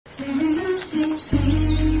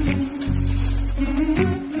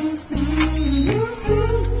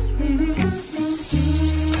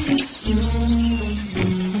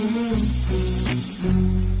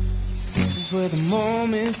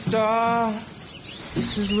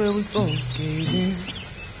This is where we both gave in.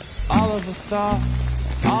 All of the thoughts,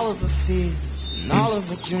 all of the fears, and all of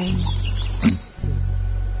the dreams.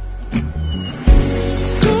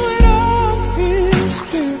 Through it all,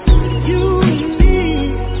 it's been you and me.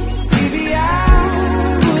 Baby,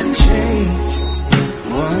 I wouldn't change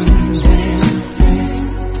one damn thing.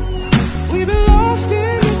 We've been lost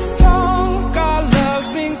in the dark, our love's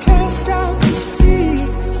been cast out to sea.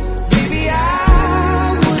 Baby,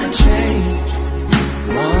 I wouldn't change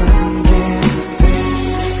one damn thing.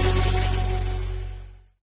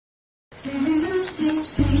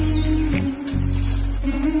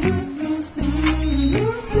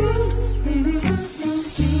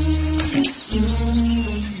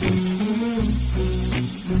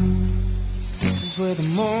 This is where the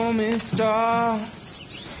moment starts.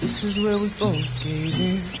 This is where we both gave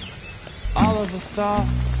in. All of the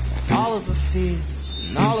thoughts, all of the fears,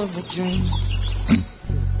 and all of the dreams.